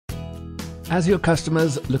As your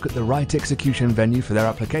customers look at the right execution venue for their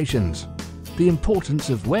applications, the importance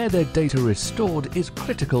of where their data is stored is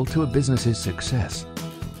critical to a business's success.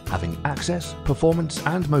 Having access, performance,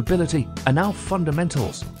 and mobility are now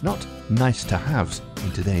fundamentals, not nice-to-haves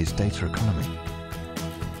in today's data economy.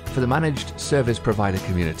 For the managed service provider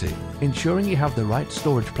community, ensuring you have the right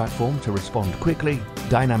storage platform to respond quickly,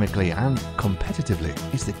 dynamically, and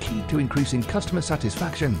competitively is the key to increasing customer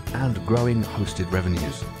satisfaction and growing hosted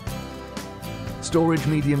revenues. Storage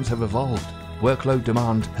mediums have evolved, workload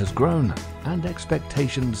demand has grown, and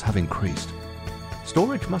expectations have increased.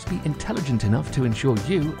 Storage must be intelligent enough to ensure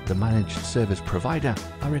you, the managed service provider,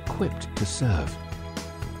 are equipped to serve.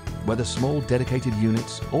 Whether small dedicated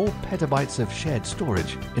units or petabytes of shared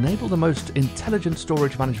storage, enable the most intelligent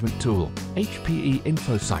storage management tool, HPE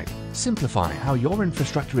InfoSight. Simplify how your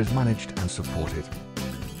infrastructure is managed and supported.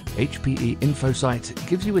 HPE InfoSight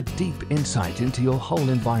gives you a deep insight into your whole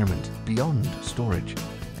environment beyond storage.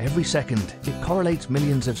 Every second, it correlates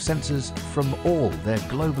millions of sensors from all their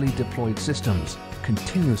globally deployed systems,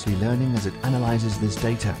 continuously learning as it analyzes this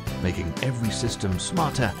data, making every system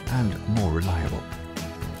smarter and more reliable.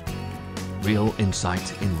 Real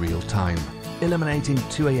insight in real time, eliminating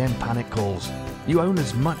 2 AM panic calls. You own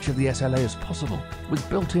as much of the SLA as possible, with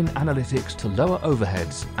built-in analytics to lower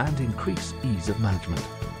overheads and increase ease of management.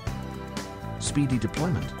 Speedy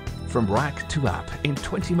deployment, from rack to app in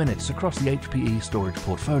 20 minutes across the HPE storage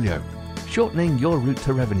portfolio, shortening your route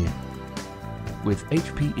to revenue. With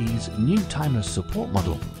HPE's new timeless support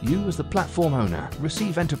model, you as the platform owner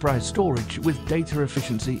receive enterprise storage with data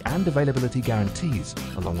efficiency and availability guarantees,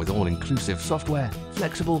 along with all-inclusive software,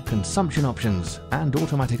 flexible consumption options, and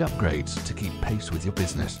automatic upgrades to keep pace with your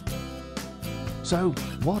business. So,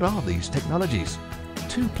 what are these technologies?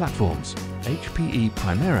 2 platforms, HPE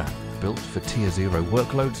Primera, built for Tier 0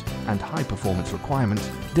 workloads and high-performance requirements,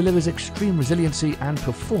 delivers extreme resiliency and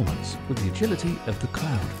performance with the agility of the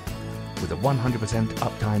cloud. With a 100%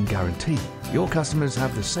 uptime guarantee, your customers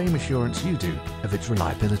have the same assurance you do of its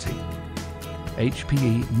reliability.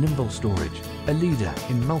 HPE Nimble Storage, a leader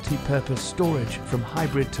in multi-purpose storage from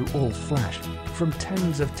hybrid to all-flash, from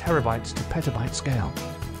tens of terabytes to petabyte scale.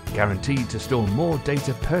 Guaranteed to store more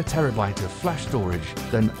data per terabyte of flash storage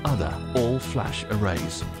than other all-flash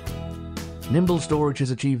arrays. Nimble Storage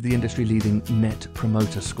has achieved the industry-leading Net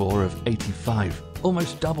Promoter Score of 85,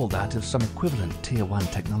 almost double that of some equivalent Tier 1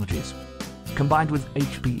 technologies. Combined with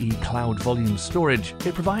HPE Cloud Volume Storage,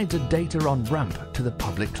 it provides a data on-ramp to the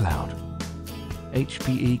public cloud.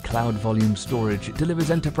 HPE Cloud Volume Storage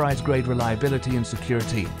delivers enterprise-grade reliability and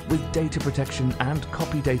security with data protection and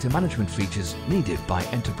copy data management features needed by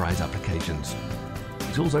enterprise applications.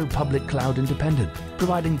 It's also public cloud independent,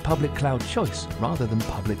 providing public cloud choice rather than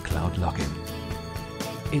public cloud lock-in.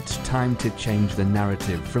 It's time to change the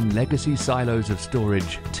narrative from legacy silos of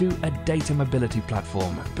storage to a data mobility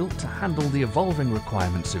platform built to handle the evolving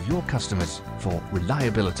requirements of your customers for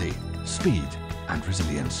reliability, speed, and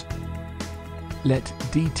resilience. Let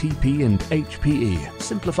DTP and HPE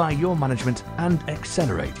simplify your management and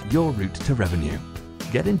accelerate your route to revenue.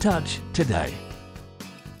 Get in touch today.